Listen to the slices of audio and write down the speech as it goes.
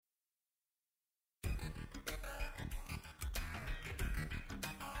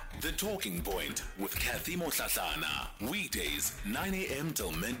The Talking Point with Kathy Motlatlana. Weekdays, 9 a.m.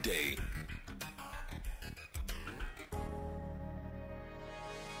 till midday.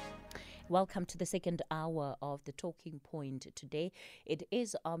 Welcome to the second hour of The Talking Point today. It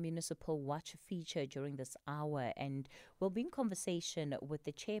is our Municipal Watch feature during this hour, and we'll be in conversation with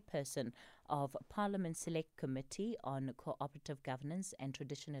the Chairperson of Parliament Select Committee on Cooperative Governance and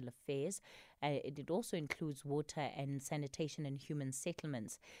Traditional Affairs. It also includes Water and Sanitation and Human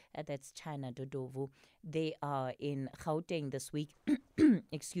Settlements. That's China Dodovu. They are in Gauteng this week.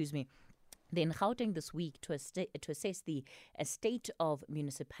 Excuse me. They're in Gauteng this week to assess the state of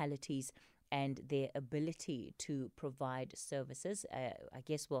municipalities and their ability to provide services. I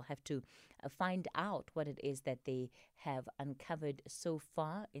guess we'll have to find out what it is that they have uncovered so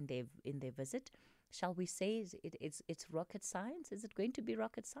far in their visit. Shall we say it's rocket science? Is it going to be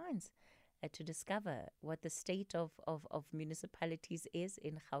rocket science to discover what the state of municipalities is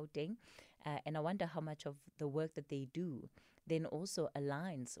in Gauteng? And I wonder how much of the work that they do then also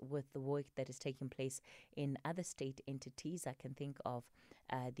aligns with the work that is taking place in other state entities. I can think of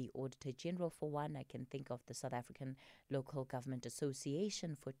the Auditor General for one. I can think of the South African Local Government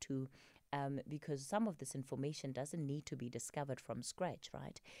Association for two, because some of this information doesn't need to be discovered from scratch,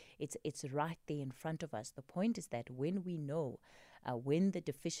 right? It's right there in front of us. The point is that when we know when the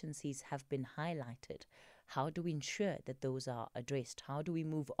deficiencies have been highlighted, how do we ensure that those are addressed? How do we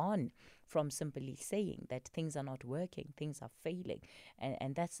move on from simply saying that things are not working, things are failing?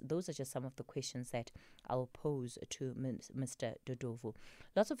 And those are just some of the questions that I'll pose to Mr. Dodovu.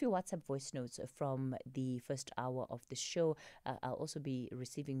 Lots of your WhatsApp voice notes from the first hour of the show. I'll also be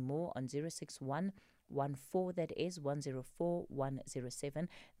receiving more on 061 14, that is 104 107.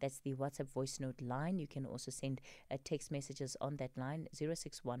 That's the WhatsApp voice note line. You can also send text messages on that line,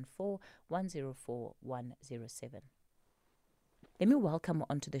 0614 104 107. Let me welcome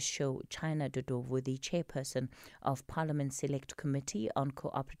onto the show China Dodovu, the Chairperson of Parliament Select Committee on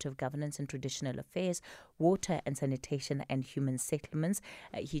Cooperative Governance and Traditional Affairs, Water and Sanitation and Human Settlements.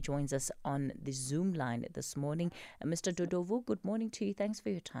 He joins us on the Zoom line this morning. Mr. Dodovu, good morning to you. Thanks for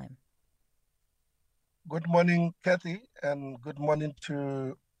your time. Good morning, Kathy, and good morning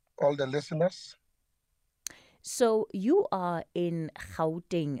to all the listeners. So you are in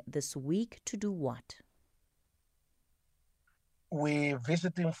Gauteng this week to do what? We're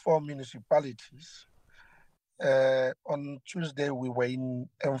visiting 4 municipalities. On Tuesday, we were in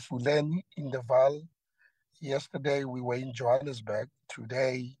Mfuleni in the Val. Yesterday, we were in Johannesburg.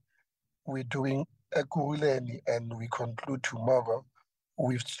 Today, we're doing Ekurhuleni, and we conclude tomorrow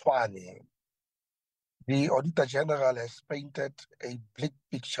with Tshwane. The Auditor General has painted a bleak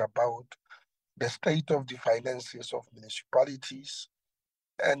picture about the state of the finances of municipalities,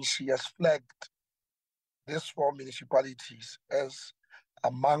 and she has flagged these 4 municipalities as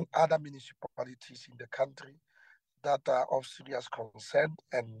among other municipalities in the country that are of serious concern.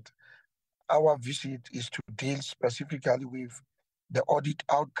 And our visit is to deal specifically with the audit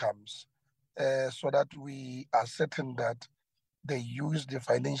outcomes so that we are certain that they use the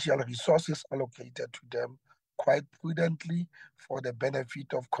financial resources allocated to them quite prudently for the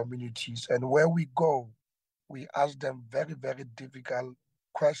benefit of communities. And where we go, we ask them very, very difficult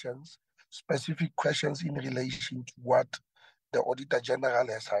questions, specific questions in relation to what the Auditor General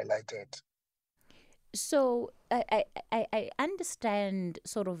has highlighted. So I understand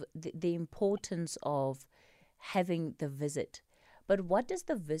sort of the importance of having the visit, but what does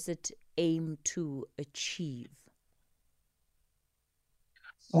the visit aim to achieve?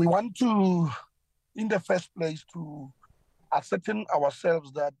 We want to, in the first place, to ascertain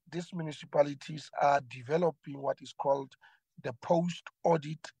ourselves that these municipalities are developing what is called the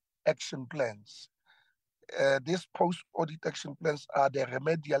post-audit action plans. These post-audit action plans are the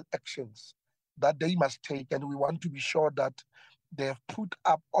remedial actions that they must take, and we want to be sure that they have put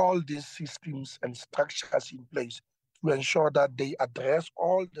up all these systems and structures in place to ensure that they address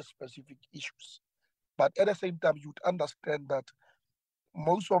all the specific issues. But at the same time, you'd understand that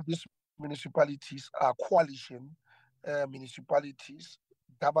most of these municipalities are coalition municipalities,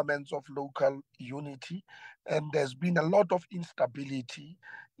 governments of local unity, and there's been a lot of instability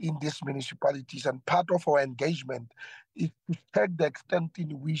in these municipalities. And part of our engagement is to check the extent in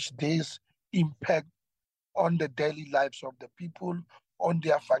which there's impact on the daily lives of the people, on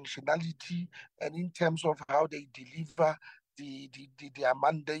their functionality, and in terms of how they deliver their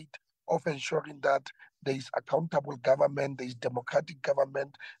mandate of ensuring that there is accountable government, there is democratic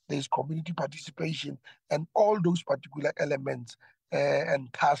government, there is community participation, and all those particular elements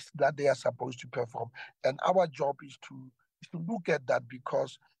and tasks that they are supposed to perform. And our job is to look at that,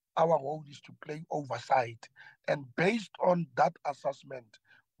 because our role is to play oversight. And based on that assessment,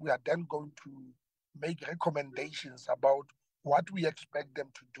 We are then going to make recommendations about what we expect them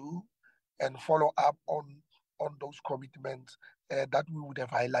to do and follow up on those commitments that we would have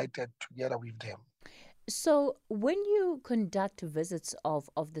highlighted together with them. So when you conduct visits of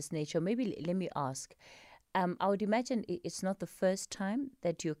this nature, maybe let me ask, I would imagine it's not the first time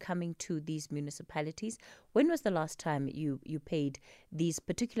that you're coming to these municipalities. When was the last time you paid these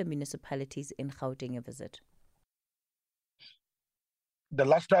particular municipalities in Gauteng a visit? The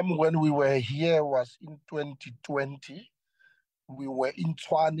last time when we were here was in 2020. We were in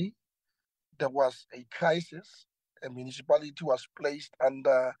Tshwane. There was a crisis. A municipality was placed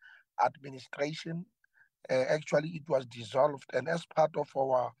under administration. Actually, it was dissolved. And as part of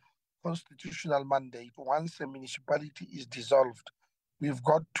our constitutional mandate, once a municipality is dissolved, we've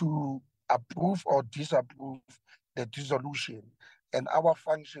got to approve or disapprove the dissolution. And our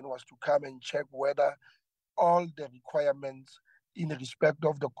function was to come and check whether all the requirements in respect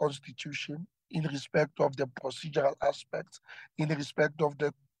of the constitution, in respect of the procedural aspects, in respect of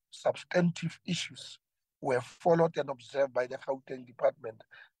the substantive issues were followed and observed by the Gauteng department.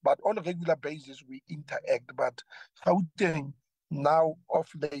 But on a regular basis, we interact. But Gauteng now of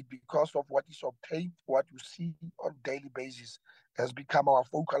late, because of what is obtained, what you see on a daily basis, has become our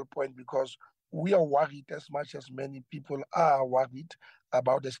focal point because we are worried as much as many people are worried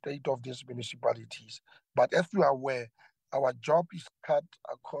about the state of these municipalities. But as you are aware, our job is cut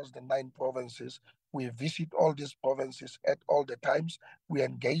across the 9 provinces. We visit all these provinces at all the times. We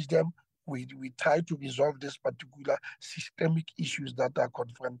engage them. We try to resolve these particular systemic issues that are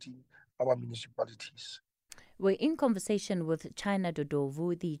confronting our municipalities. We're in conversation with China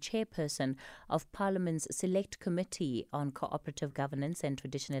Dodovu, the Chairperson of Parliament's Select Committee on Cooperative Governance and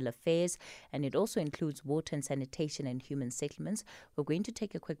Traditional Affairs, and it also includes Water and Sanitation and Human Settlements. We're going to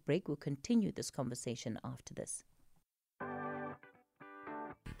take a quick break. We'll continue this conversation after this.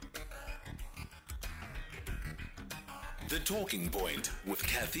 The Talking Point with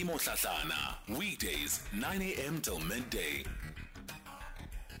Kathy Motlatlana. Weekdays, 9 a.m. till midday.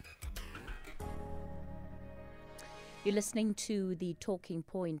 You're listening to The Talking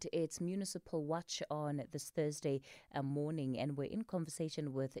Point. It's Municipal Watch on this Thursday morning, and we're in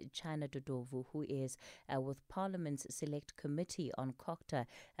conversation with China Dodovu, who is with Parliament's Select Committee on COGTA.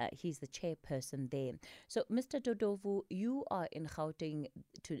 He's the chairperson there. So, Mr. Dodovu, you are in Gauteng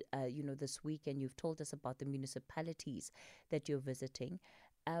this week, and you've told us about the municipalities that you're visiting.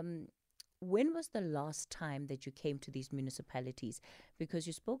 When was the last time that you came to these municipalities? Because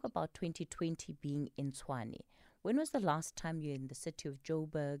you spoke about 2020 being in Tshwane. When was the last time you were in the city of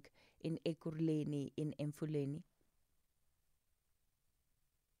Joburg, in Ekurhuleni, in Emfuleni?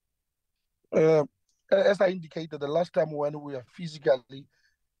 As I indicated, the last time when we were physically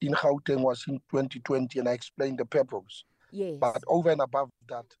in Gauteng was in 2020, and I explained the purpose. Yes. But over and above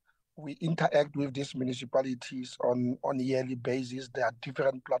that, we interact with these municipalities on a yearly basis. There are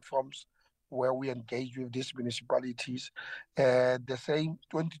different platforms where we engage with these municipalities. The same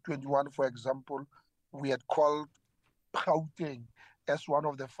 2021, for example, we had called Gauteng as one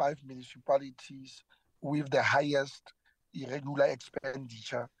of the 5 municipalities with the highest irregular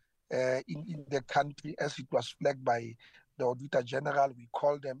expenditure in the country, as it was flagged by the Auditor General. We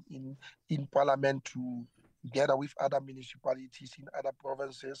called them in Parliament together with other municipalities in other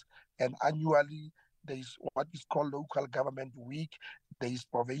provinces, and annually there is what is called Local Government Week. There is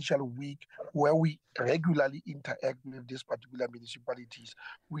Provincial Week, where we regularly interact with these particular municipalities.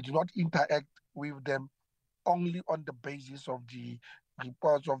 We do not interact with them only on the basis of the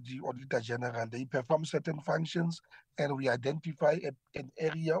reports of the Auditor General. They perform certain functions, and we identify an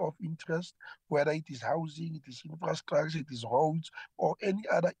area of interest, whether it is housing, it is infrastructure, it is roads, or any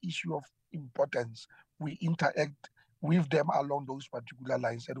other issue of importance. We interact with them along those particular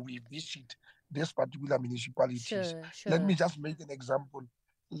lines, and we visit these particular municipalities. Sure. Let me just make an example.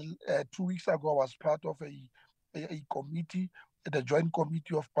 2 weeks ago, I was part of a committee, the Joint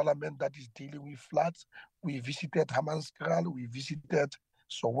Committee of Parliament that is dealing with floods. We visited Hammanskraal, we visited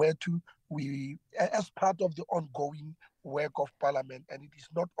Soweto, as part of the ongoing work of Parliament. And it is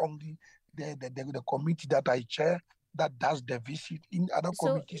not only the committee that I chair that does the visit. In other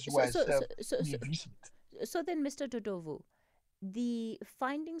committees where I serve, we visit. So then, Mr. Dodovu, the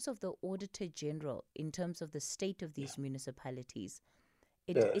findings of the Auditor General in terms of the state of these municipalities,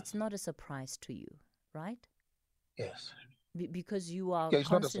 it's not a surprise to you, right? Yes. Because you are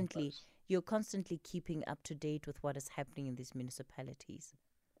you're constantly keeping up to date with what is happening in these municipalities.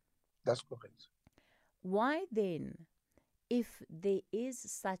 That's correct. Why then, if there is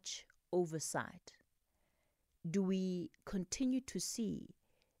such oversight, do we continue to see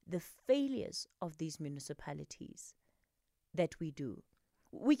the failures of these municipalities that we do?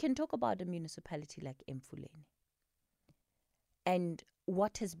 We can talk about a municipality like Emfuleni and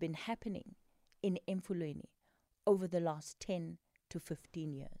what has been happening in Emfuleni over the last 10 to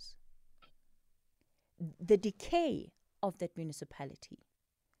 15 years. The decay of that municipality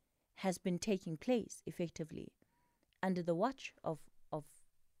has been taking place effectively under the watch of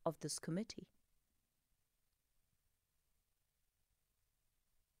this committee.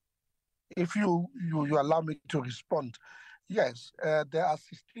 If you allow me to respond, yes, there are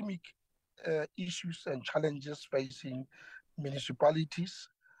systemic issues and challenges facing municipalities.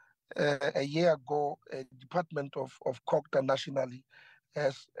 A year ago, a department of COGTA nationally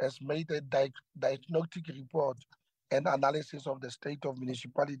has made a diagnostic report and analysis of the state of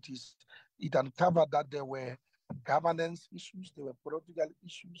municipalities. It uncovered that there were governance issues, there were political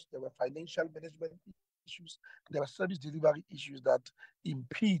issues, there were financial management issues, there were service delivery issues that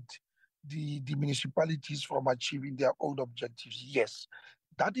impede the municipalities from achieving their own objectives. Yes,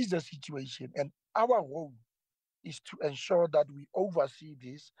 that is the situation. And our role is to ensure that we oversee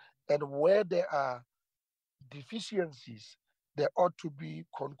this, and where there are deficiencies, there ought to be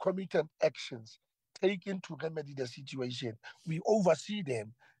concomitant actions taken to remedy the situation. We oversee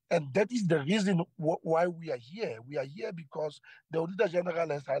them. And that is the reason why we are here. We are here because the Auditor General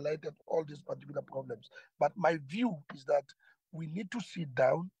has highlighted all these particular problems. But my view is that we need to sit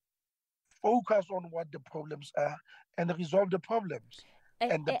down, focus on what the problems are, and resolve the problems.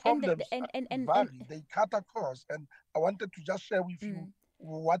 And the problems vary, they cut across. And I wanted to just share with you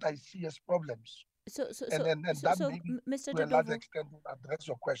what I see as problems. Mr. To a large extent will address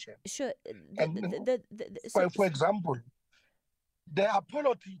your question. Sure. For example, there are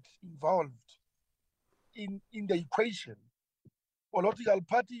politics involved in the equation. Political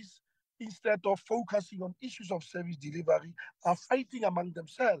parties, instead of focusing on issues of service delivery, are fighting among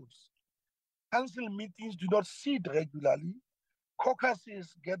themselves. Council meetings do not sit regularly.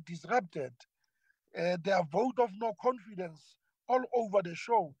 Caucuses get disrupted. There are vote of no confidence all over the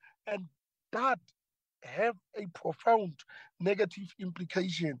show, and that have a profound negative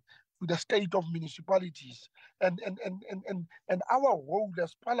implication to the state of municipalities. And our role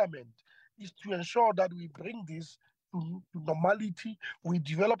as Parliament is to ensure that we bring this to normality. We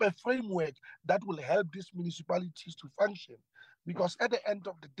develop a framework that will help these municipalities to function, because at the end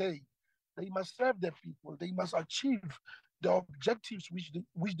of the day, they must serve their people. They must achieve the objectives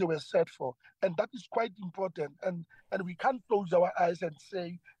which they were set for. And that is quite important. And we can't close our eyes and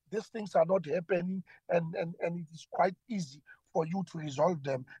say, these things are not happening and it is quite easy for you to resolve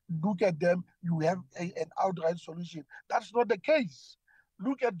them. Look at them, you have an outright solution. That's not the case.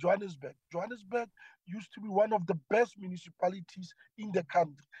 Look at Johannesburg. Johannesburg used to be one of the best municipalities in the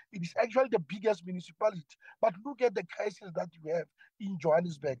country. It is actually the biggest municipality. But look at the crisis that you have in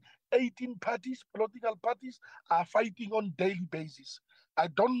Johannesburg. 18 parties, political parties, are fighting on daily basis. I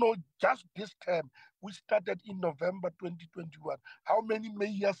don't know, just this term, we started in November 2021. How many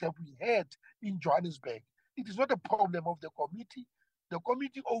mayors have we had in Johannesburg? It is not a problem of the committee. The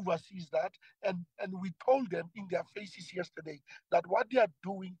committee oversees that, and we told them in their faces yesterday that what they are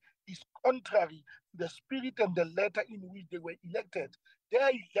doing is contrary to the spirit and the letter in which they were elected. They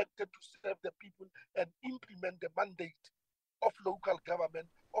are elected to serve the people and implement the mandate of local government,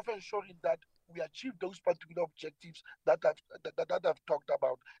 of ensuring that we achieve those particular objectives that I've talked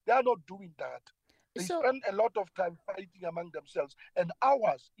about. They are not doing that. They spend a lot of time fighting among themselves, and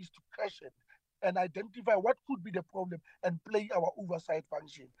ours is to question and identify what could be the problem and play our oversight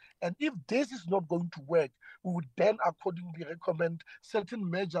function. And if this is not going to work, we would then accordingly recommend certain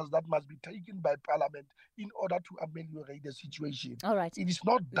measures that must be taken by Parliament in order to ameliorate the situation. All right. It is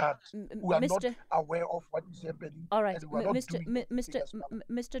not that we are not aware of what is happening. All right,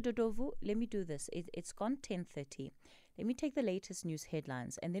 Mr. Dodovu, let me do this. It's gone 10:30. Let me take the latest news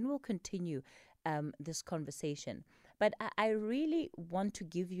headlines, and then we'll continue this conversation. But I really want to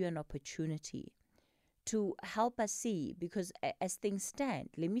give you an opportunity to help us see, because as things stand,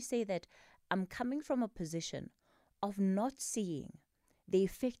 let me say that I'm coming from a position of not seeing the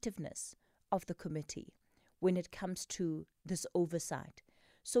effectiveness of the committee when it comes to this oversight.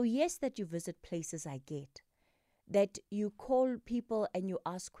 So yes, that you visit places, I get. That you call people and you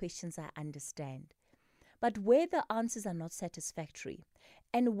ask questions, I understand. But where the answers are not satisfactory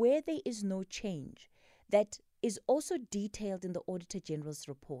and where there is no change, that is also detailed in the Auditor General's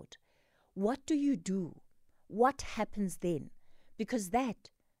report. What do you do? What happens then? Because that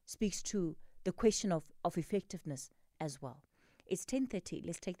speaks to the question of effectiveness as well. It's 10:30.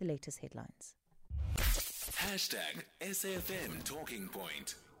 Let's take the latest headlines. #SAFM Talking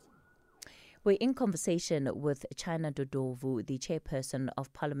Point. We're in conversation with China Dodovu, the Chairperson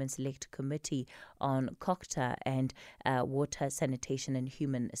of Parliament's Select Committee on COGTA and Water, Sanitation and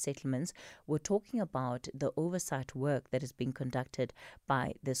Human Settlements. We're talking about the oversight work that is being conducted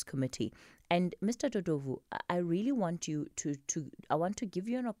by this committee. And Mr. Dodovu, I really want you I want to give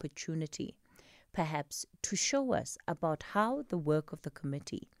you an opportunity, perhaps, to show us about how the work of the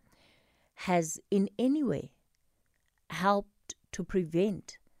committee has in any way helped to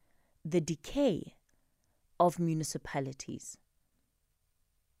prevent the decay of municipalities.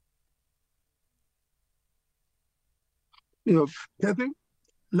 Kathy,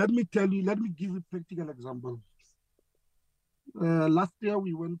 let me give you a practical example. Last year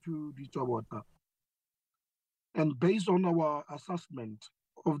we went to Water, and based on our assessment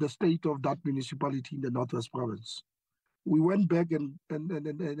of the state of that municipality in the Northwest Province, we went back and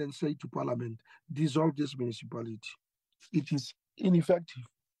said to Parliament, dissolve this municipality. It is ineffective.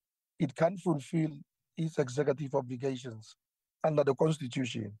 It can't fulfill its executive obligations under the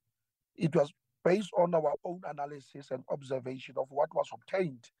Constitution. It was based on our own analysis and observation of what was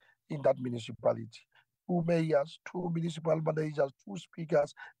obtained in that municipality. 2 mayors, 2 municipal managers, 2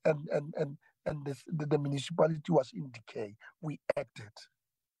 speakers, and the municipality was in decay. We acted.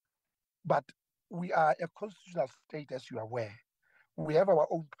 But we are a constitutional state, as you are aware. We have our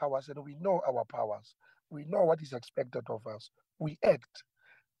own powers and we know our powers. We know what is expected of us. We act.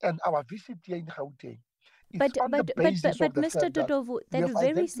 And our visit here in Gauteng, but Mr. Dodovu,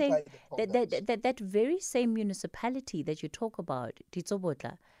 that very same municipality that you talk about,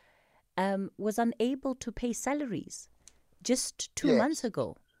 Titsobotla, was unable to pay salaries just 2 months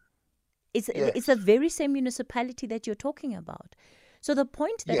ago. It's the very same municipality that you're talking about. So the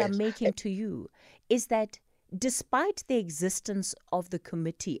point that I'm making to you is that despite the existence of the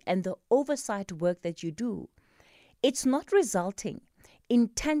committee and the oversight work that you do, it's not resulting in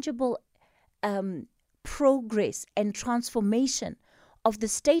tangible progress and transformation of the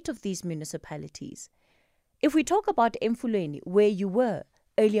state of these municipalities. If we talk about Emfuleni, where you were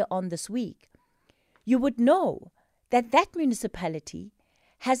earlier on this week, you would know that that municipality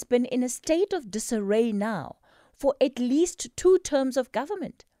has been in a state of disarray now for at least 2 terms of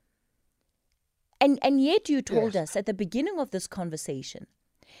government. And yet you told us at the beginning of this conversation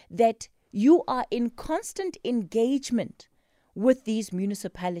that you are in constant engagement with these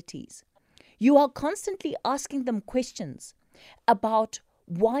municipalities. You are constantly asking them questions about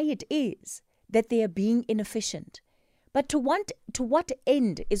why it is that they are being inefficient. But to what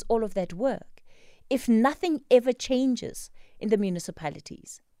end is all of that work if nothing ever changes in the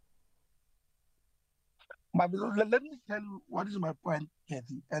municipalities? Let me tell you what is my point,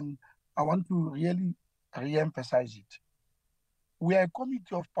 Kathy, and I want to really re-emphasize it. We are a committee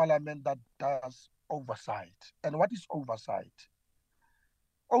of parliament that does oversight. And what is oversight?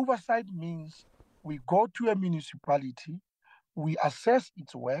 Oversight means we go to a municipality, we assess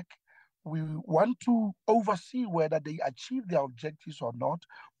its work, we want to oversee whether they achieve their objectives or not.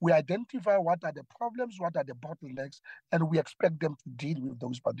 We identify what are the problems, what are the bottlenecks, and we expect them to deal with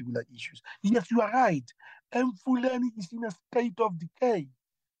those particular issues. Yes, you are right. Emfuleni is in a state of decay.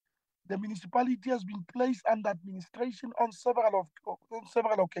 The municipality has been placed under administration on several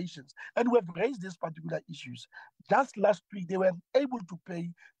occasions, and we have raised these particular issues. Just last week, they were able to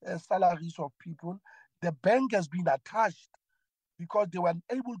pay salaries of people. The bank has been attached because they were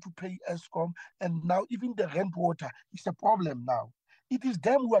unable to pay ESCOM, and now even the rent water is a problem now. It is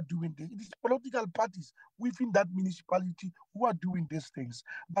them who are doing this. It is political parties within that municipality who are doing these things.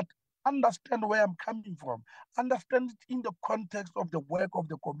 But understand where I'm coming from. Understand it in the context of the work of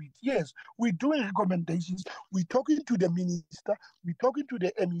the committee. Yes, we're doing recommendations. We're talking to the minister. We're talking to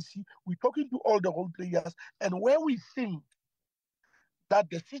the MEC. We're talking to all the role players. And where we think that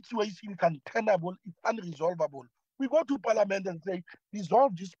the situation is untenable, it's unresolvable, we go to parliament and say,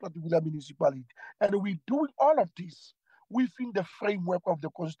 dissolve this particular municipality. And we're doing all of this within the framework of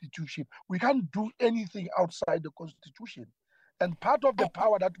the Constitution. We can't do anything outside the Constitution. And part of the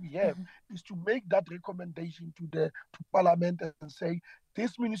power that we have is to make that recommendation to Parliament and say,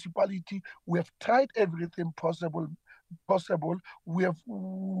 this municipality, we have tried everything possible. We have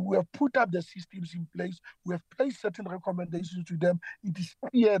put up the systems in place. We have placed certain recommendations to them. It is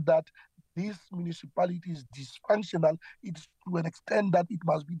clear that this municipality is dysfunctional. It's to an extent that it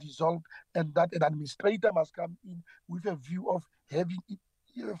must be dissolved, and that an administrator must come in with a view of having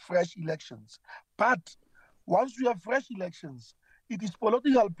fresh elections. But once we have fresh elections, it is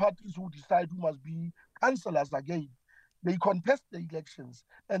political parties who decide who must be councillors again. They contest the elections,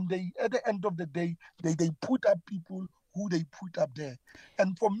 and they, at the end of the day, they put up people who they put up there.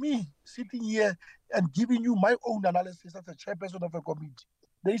 And for me, sitting here and giving you my own analysis as a chairperson of a committee,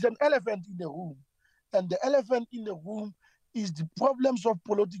 There is an elephant in the room, and the elephant in the room is the problems of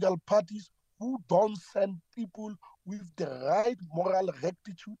political parties who don't send people with the right moral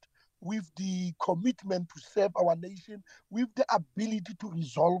rectitude, with the commitment to serve our nation, with the ability to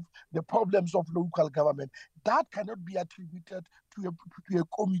resolve the problems of local government. That cannot be attributed to a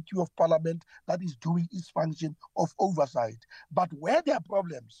committee of parliament that is doing its function of oversight. But where there are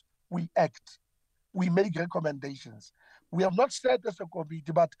problems, we act. We make recommendations. We have not said as a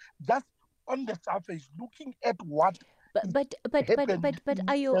committee, but just on the surface, looking at what But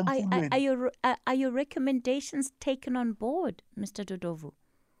are your recommendations taken on board, Mr. Dodovu?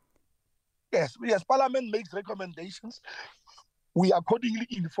 Yes, Parliament makes recommendations. We accordingly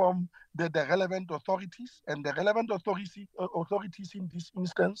inform the relevant authorities, and the relevant authorities in this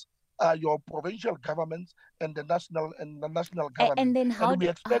instance are your provincial governments and the national government. And then how we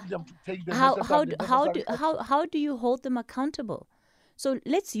expect them to take the how do you hold them accountable? So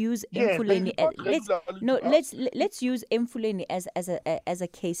let's use Mfuleni. Let's use Mfuleni as a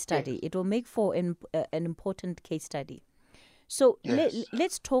case study. Yes. It will make for an important case study. So yes.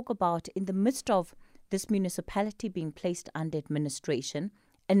 Let's talk about, in the midst of this municipality being placed under administration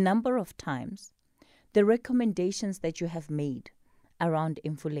a number of times, the recommendations that you have made around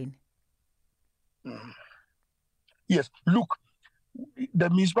Mfuleni. Yes, look, the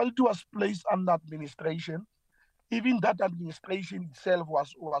municipality was placed under administration. Even that administration itself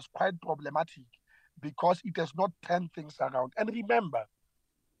was quite problematic because it has not turned things around. And remember,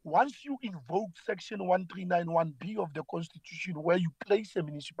 once you invoke Section 1391B of the Constitution, where you place a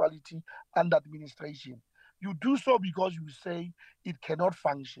municipality under administration, you do so because you say it cannot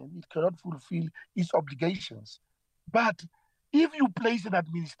function, it cannot fulfill its obligations. But if you place an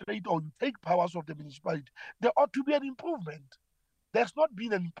administrator or you take powers of the municipality, there ought to be an improvement. There's not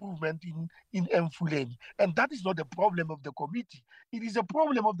been an improvement in Mfuleni, and that is not a problem of the committee. It is a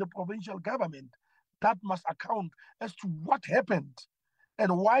problem of the provincial government that must account as to what happened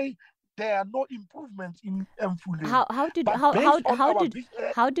and why there are no improvements in Mfuleni.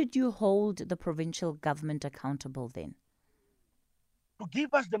 How did you hold the provincial government accountable then? To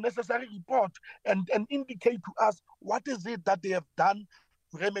give us the necessary report and indicate to us what is it that they have done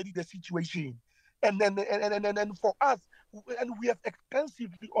to remedy the situation. And for us, and we have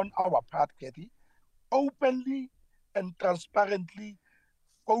extensively on our part, Kathy, openly and transparently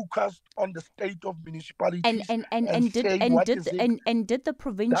focused on the state of municipalities. And did the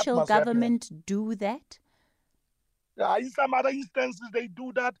provincial government do that? In some other instances they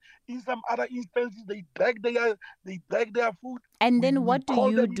do that. In some other instances they drag their foot. And then what do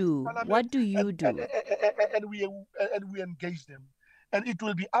you do? What do you do? And we engage them. And it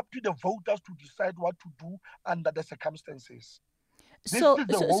will be up to the voters to decide what to do under the circumstances. So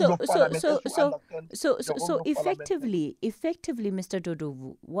effectively, Mr.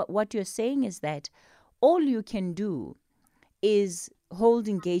 Dodovu, what you're saying is that all you can do is hold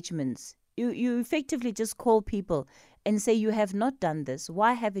engagements. You effectively just call people and say, you have not done this.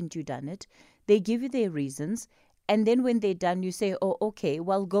 Why haven't you done it? They give you their reasons. And then when they're done, you say, oh, okay,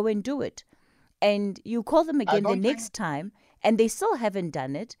 well, go and do it. And you call them again the next time, and they still haven't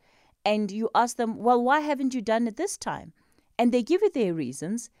done it. And you ask them, well, why haven't you done it this time? And they give you their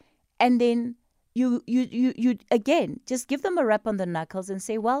reasons. And then you again, just give them a rap on the knuckles and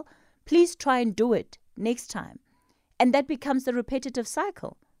say, well, please try and do it next time. And that becomes the repetitive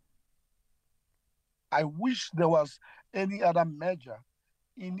cycle. I wish there was any other measure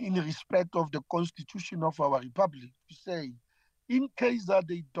in respect of the Constitution of our Republic to say, in case that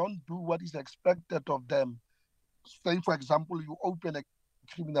they don't do what is expected of them, say, for example, you open a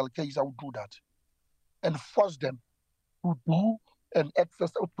criminal case, I would do that, and force them to do and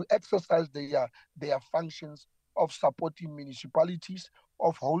exercise their functions of supporting municipalities,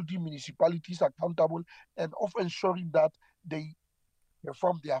 of holding municipalities accountable, and of ensuring that they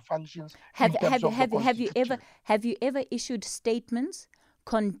perform their functions. Have you ever issued statements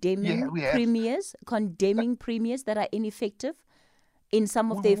condemning premiers that are ineffective in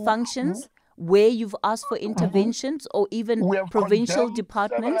some of their functions, where you've asked for interventions, or even provincial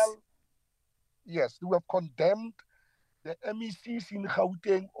departments? Yes, we have condemned the MECs in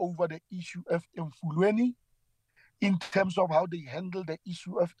Gauteng over the issue of Mfuleni. In terms of how they handle the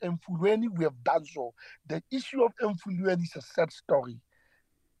issue of Mfuleni, we have done so. The issue of Mfuleni is a sad story.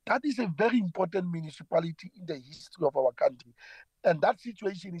 That is a very important municipality in the history of our country. And that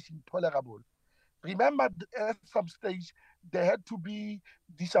situation is intolerable. Remember, at some stage, there had to be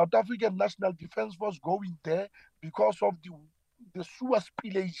the South African National Defence Force going there because of the sewer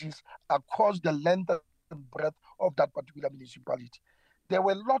spillages across the length and breadth of that particular municipality. There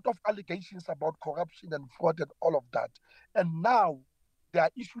were a lot of allegations about corruption and fraud and all of that. And now there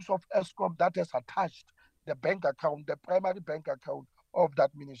are issues of ESCOM that has attached the bank account, the primary bank account of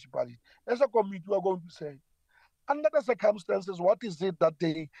that municipality. As a committee, we are going to say, under the circumstances, what is it that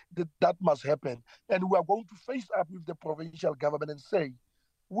that must happen? And we are going to face up with the provincial government and say,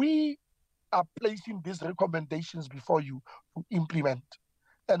 we are placing these recommendations before you to implement.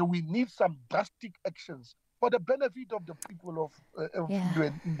 And we need some drastic actions for the benefit of the people of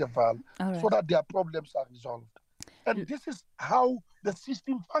in the Val, so that their problems are resolved. And this is how the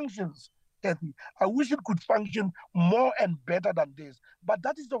system functions, Kathy. I wish it could function more and better than this. But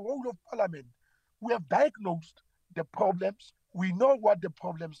that is the role of Parliament. We have diagnosed the problems. We know what the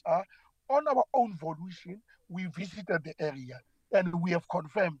problems are. On our own volition, we visited the area and we have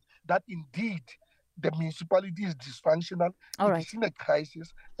confirmed that indeed the municipality is dysfunctional. It's in a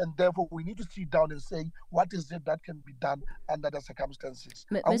crisis, and therefore we need to sit down and say, what is it that can be done under the circumstances?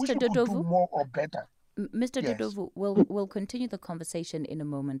 I wish we could do more or better. Mr. Dodovu, we'll continue the conversation in a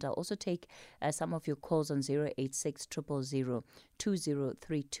moment. I'll also take some of your calls on 086 000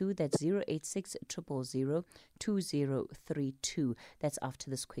 2032. That's 086 000 2032. That's after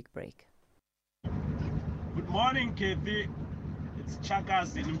this quick break. Good morning, Kathy. It's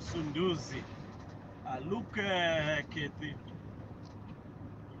Chakas in Msunduzi. Look, Kathy,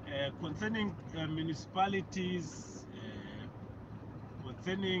 concerning municipalities,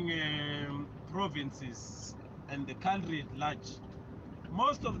 concerning provinces and the country at large,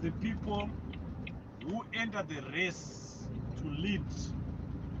 most of the people who enter the race to lead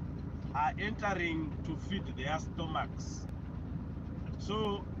are entering to feed their stomachs.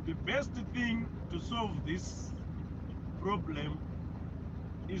 So the best thing to solve this problem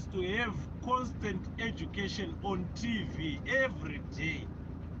is to have constant education on TV every day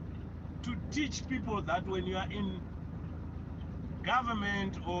to teach people that when you are in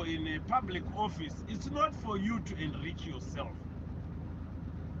government or in a public office, it's not for you to enrich yourself.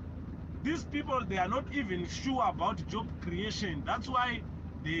 These people, they are not even sure about job creation. That's why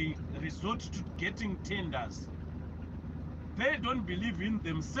they resort to getting tenders. They don't believe in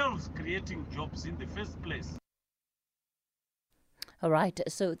themselves creating jobs in the first place. All right.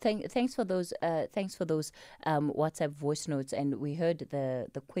 So thanks for those WhatsApp voice notes, and we heard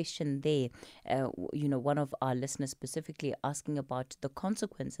the question there. One of our listeners specifically asking about the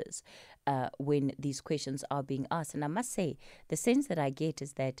consequences when these questions are being asked. And I must say, the sense that I get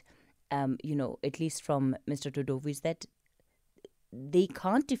is that, at least from Mr. Dodovu, is that they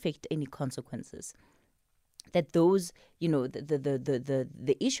can't affect any consequences. That those,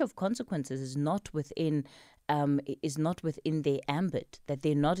 the issue of consequences is not within their ambit, that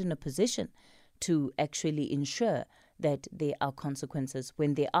they're not in a position to actually ensure that there are consequences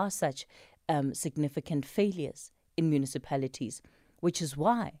when there are such significant failures in municipalities, which is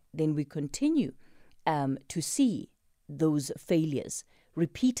why then we continue to see those failures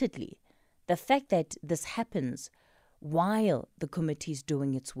repeatedly. The fact that this happens while the committee is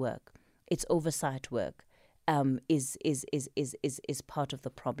doing its work, its oversight work, is part of the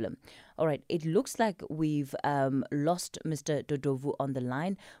problem. All right, it looks like we've lost Mr. Dodovu on the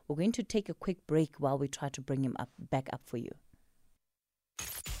line. We're going to take a quick break while we try to bring him back up for you.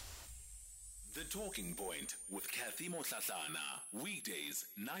 The Talking Point with Kathy Motlatlana, weekdays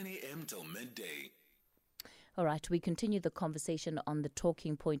 9 a.m. till midday. All right, we continue the conversation on the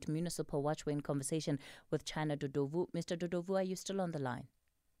Talking Point Municipal Watch. We're in conversation with China Dodovu. Mr. Dodovu, are you still on the line?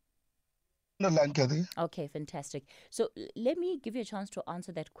 Okay, fantastic. So let me give you a chance to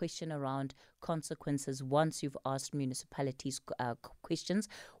answer that question around consequences once you've asked municipalities questions.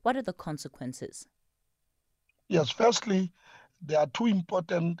 What are the consequences? Yes, firstly, there are two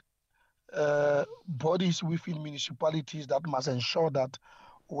important bodies within municipalities that must ensure that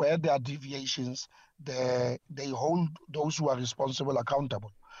where there are deviations, they hold those who are responsible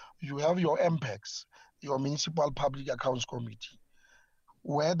accountable. You have your MPECs, your Municipal Public Accounts Committee.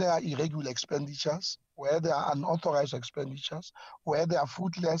 Where there are irregular expenditures, where there are unauthorized expenditures, where there are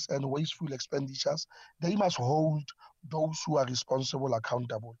fruitless and wasteful expenditures, they must hold those who are responsible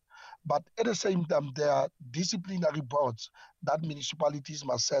accountable. But at the same time, there are disciplinary boards that municipalities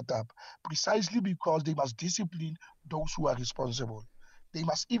must set up precisely because they must discipline those who are responsible. They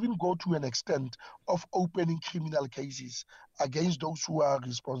must even go to an extent of opening criminal cases against those who are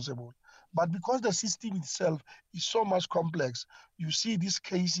responsible. But because the system itself is so much complex, you see these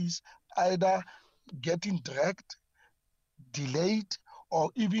cases either getting dragged, delayed, or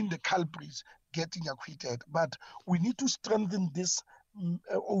even the culprits getting acquitted. But we need to strengthen these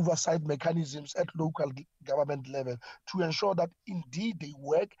oversight mechanisms at local government level to ensure that indeed they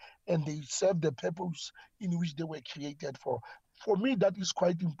work and they serve the purpose in which they were created for. For me, that is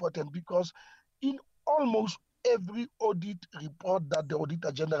quite important because in almost every audit report that the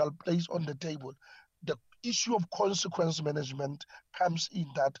Auditor General places on the table, the issue of consequence management comes in,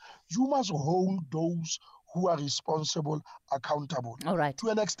 that you must hold those who are responsible accountable. All right. To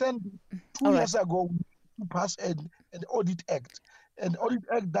an extent, two All years right. ago, we passed an audit act,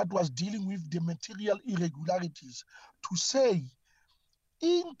 that was dealing with the material irregularities, to say,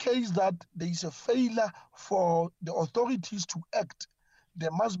 in case that there is a failure for the authorities to act,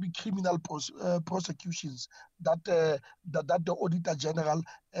 there must be criminal prosecutions that the Auditor General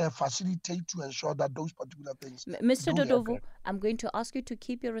facilitate to ensure that those particular things Mr. don't Dodovu, happen. I'm going to ask you to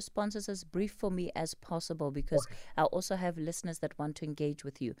keep your responses as brief for me as possible, because I also have listeners that want to engage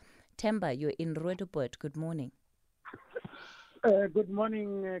with you. Temba, you're in Roodepoort. Good morning. Good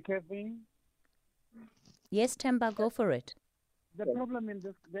morning, Kevin. Yes, Temba, go for it. The problem in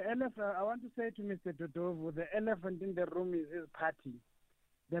this, the elephant, I want to say to Mr. Dodovu, the elephant in the room is his party.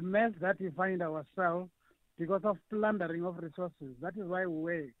 The mess that we find ourselves because of plundering of resources. That is why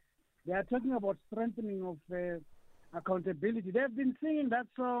they are talking about strengthening of accountability. They've been singing that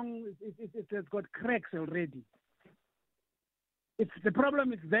song. It has got cracks already. The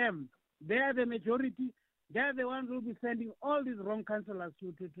problem is them. They are the majority. They are the ones who will be sending all these wrong councillors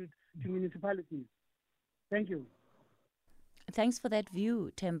to municipalities. Thank you. Thanks for that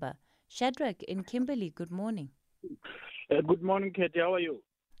view, Temba. Shadrach in Kimberley, good morning. Good morning, Katie. How are you?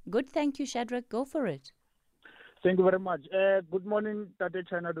 Good, thank you, Shadrach. Go for it. Thank you very much. Good morning, Tate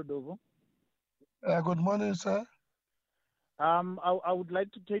China Dodovu. Good morning, sir. I would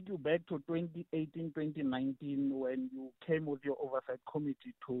like to take you back to 2018, 2019, when you came with your oversight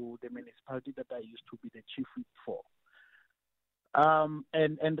committee to the municipality that I used to be the chief whip for.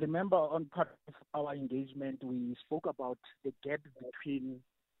 And remember, on part of our engagement, we spoke about the gap between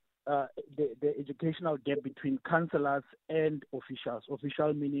the educational gap between councillors and officials.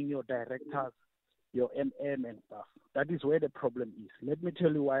 Official meaning your directors, your MM and stuff. That is where the problem is. Let me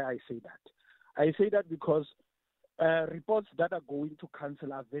tell you why I say that. I say that because reports that are going to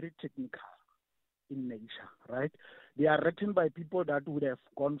council are very technical in nature, right? They are written by people that would have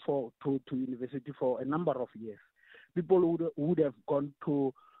gone to university for a number of years. People who would have gone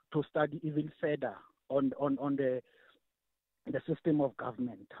to study even further on the system of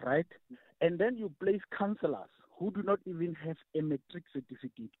government, right? And then you place councillors who do not even have a matric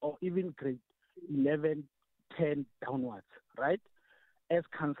certificate or even grade 11, 10 downwards, right? As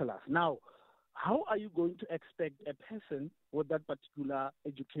councillors. Now, how are you going to expect a person with that particular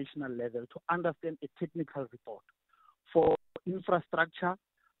educational level to understand a technical report for infrastructure,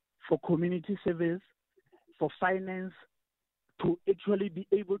 for community service, for finance, to actually be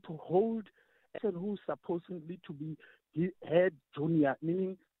able to hold a person who's supposedly to be head junior,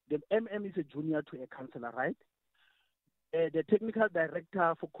 meaning the MM is a junior to a councillor, right? The technical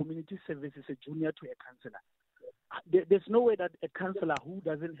director for community service is a junior to a councillor. There's no way that a councillor who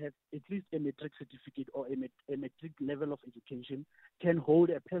doesn't have at least a matric certificate or a matric level of education can hold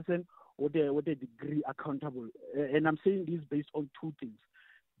a person with a degree accountable. And I'm saying this based on two things.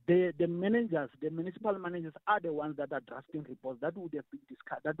 The managers, the municipal managers are the ones that are drafting reports that would have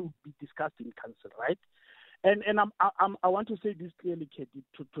been discussed in council, right? And I want to say this clearly, Katie,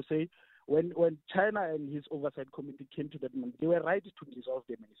 to say when China and his oversight committee came to that, they were right to dissolve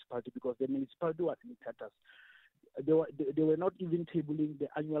the municipality because the municipality was in tatters. They were not even tabling the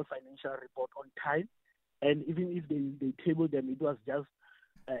annual financial report on time, and even if they tabled them, it was just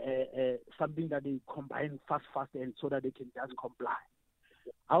something that they combined fast, and so that they can just comply.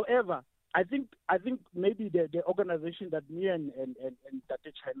 However, I think maybe the organization that me and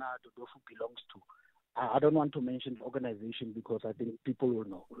Tate China Dodovu belongs to, I don't want to mention the organization because I think people will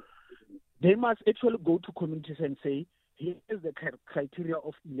know. They must actually go to communities and say, here's the criteria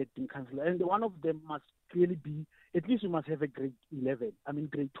of electing councillor, and one of them must clearly be, at least you must have a grade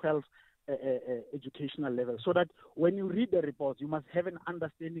 12 educational level, so that when you read the reports, you must have an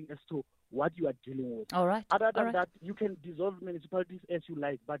understanding as to what you are dealing with. All right. Other than that, you can dissolve municipalities as you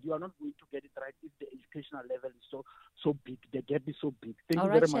like, but you are not going to get it right if the educational level is so big. The gap is so big. Thank you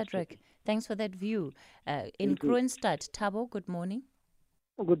very much. Shadrach. Thanks for that view. In Kroonstad, Thabo, good morning.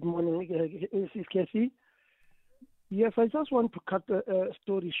 Good morning, Mrs. Casey. Yes, I just want to cut the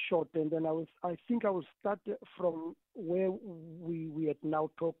story short, and then I think I will start from where we had now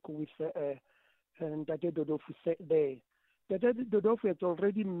talked with Tate Dodovu there. Tate Dodovu had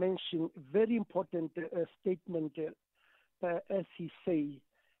already mentioned very important statement as he say.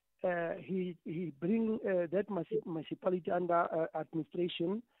 He bring that municipality under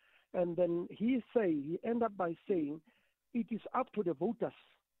administration, and then he end up by saying it is up to the voters,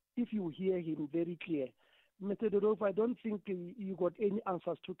 if you hear him very clear. Mr. Dodovu, I don't think you got any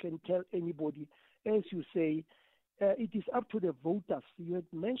answers to can tell anybody. As you say, it is up to the voters. You had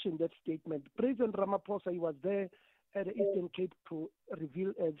mentioned that statement. President Ramaphosa, he was there at the Eastern Cape to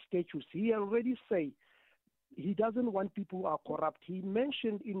reveal statues. He already said he doesn't want people who are corrupt. He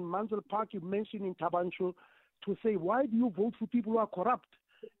mentioned in Mansell Park, he mentioned in Tabancho to say, why do you vote for people who are corrupt?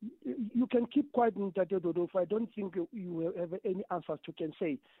 You can keep quiet, Mr. Dodovu. I don't think you will have any answers to can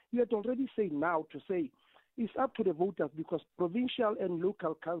say. You had already said now to say it's up to the voters because provincial and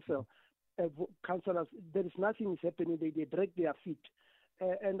local councillors, there is nothing is happening. They drag their feet.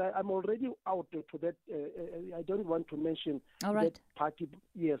 And I'm already out to that. I don't want to mention that party.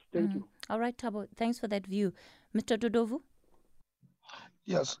 Yes, thank you. All right, Thabo, thanks for that view. Mr. Dodovu?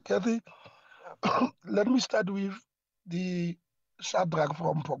 Yes, Kathy, let me start with the Shadrach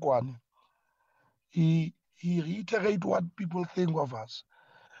from Pokwani. He reiterated what people think of us.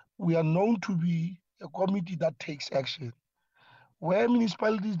 We are known to be a committee that takes action. Where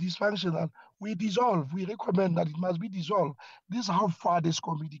municipality is dysfunctional, we dissolve. We recommend that it must be dissolved. This is how far this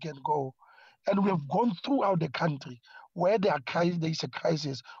committee can go. And we have gone throughout the country. Where there is a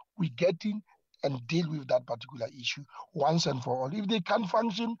crisis, we get in and deal with that particular issue once and for all. If they can't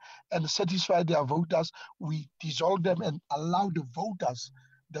function and satisfy their voters, we dissolve them and allow the voters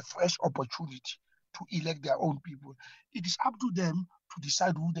the fresh opportunity to elect their own people. It is up to them to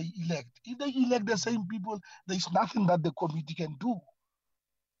decide who they elect. If they elect the same people, there is nothing that the committee can do.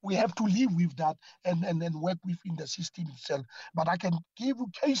 We have to live with that and work within the system itself. But I can give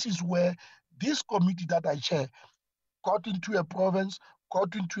you cases where this committee that I chair got into a province,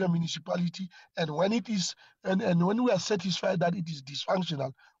 got into a municipality, and when it is and when we are satisfied that it is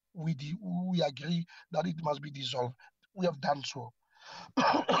dysfunctional, we agree that it must be dissolved. We have done so.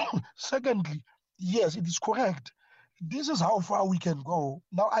 Secondly, yes, it is correct. This is how far we can go.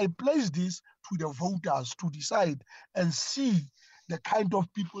 Now, I place this to the voters to decide and see the kind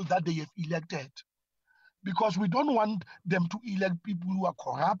of people that they have elected. Because we don't want them to elect people who are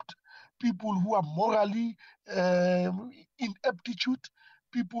corrupt, people who are morally ineptitude,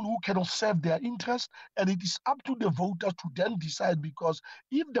 people who cannot serve their interest, and it is up to the voters to then decide, because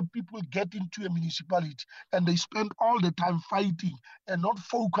if the people get into a municipality and they spend all the time fighting and not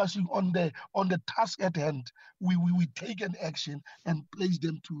focusing on the task at hand, we take an action and place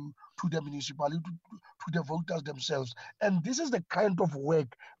them to the municipality, to the voters themselves. And this is the kind of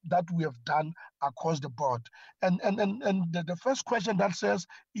work that we have done across the board. And the first question that says,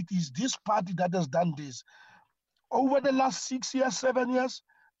 it is this party that has done this. Over the last 6 years, 7 years,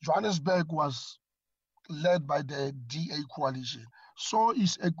 Johannesburg was led by the DA coalition. So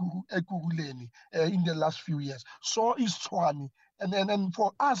is Ekurhuleni in the last few years. So is Tshwane. And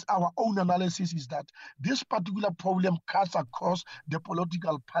for us, our own analysis is that this particular problem cuts across the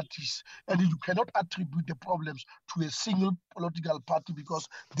political parties. And you cannot attribute the problems to a single political party, because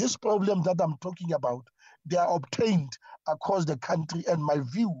these problems that I'm talking about, they are obtained across the country. And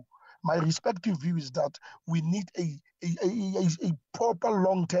my respective view is that we need a proper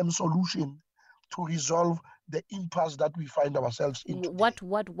long-term solution to resolve the impasse that we find ourselves in today.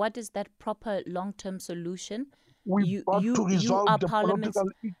 What is that proper long-term solution? You are political.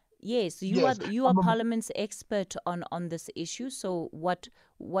 Yes, you are Parliament's expert on this issue. So what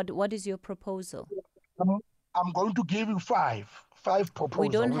is your proposal? I'm going to give you five proposals. We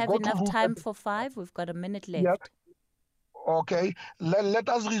don't have enough time for 5. We've got a minute left. Yep. Okay, let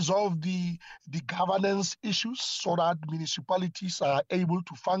us resolve the governance issues so that municipalities are able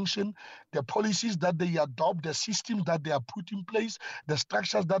to function, the policies that they adopt, the systems that they are put in place, the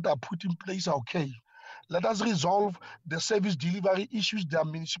structures that are put in place are okay. Let us resolve the service delivery issues. There are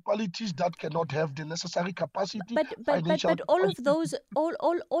municipalities that cannot have the necessary capacity. But all of those,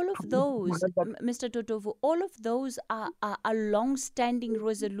 Mr. Dodovu, all of those are long-standing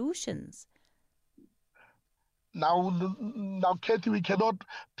resolutions. Now, Kathy, we cannot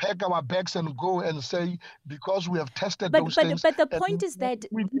pack our bags and go and say, because we have tested those things. But the point is that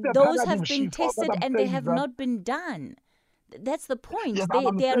those have been tested and they have not been done. That's the point. Yes,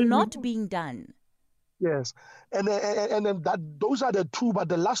 they are not being done. Yes, and that those are the two. But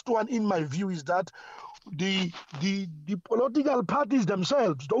the last one, in my view, is that the political parties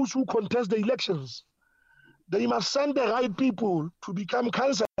themselves, those who contest the elections, they must send the right people to become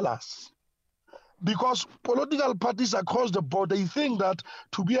councillors. Because political parties across the board, they think that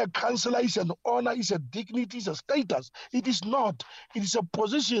to be a councillor is an honor, is a dignity, is a status. It is not. It is a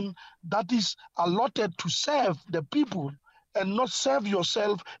position that is allotted to serve the people and not serve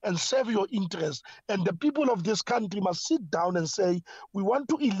yourself and serve your interests. And the people of this country must sit down and say, we want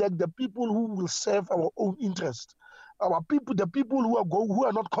to elect the people who will serve our own interests. Our people, the people who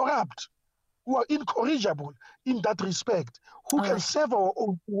are not corrupt, who are incorrigible in that respect, who All can right. serve our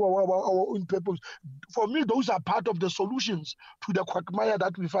own purpose. For me, those are part of the solutions to the quagmire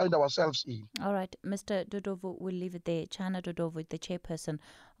that we find ourselves in. All right, Mr. Dodovu, we'll leave it there. China Dodovu, the Chairperson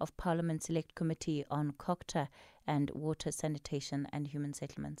of Parliament's Select Committee on COGTA and Water, Sanitation and Human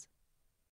Settlements.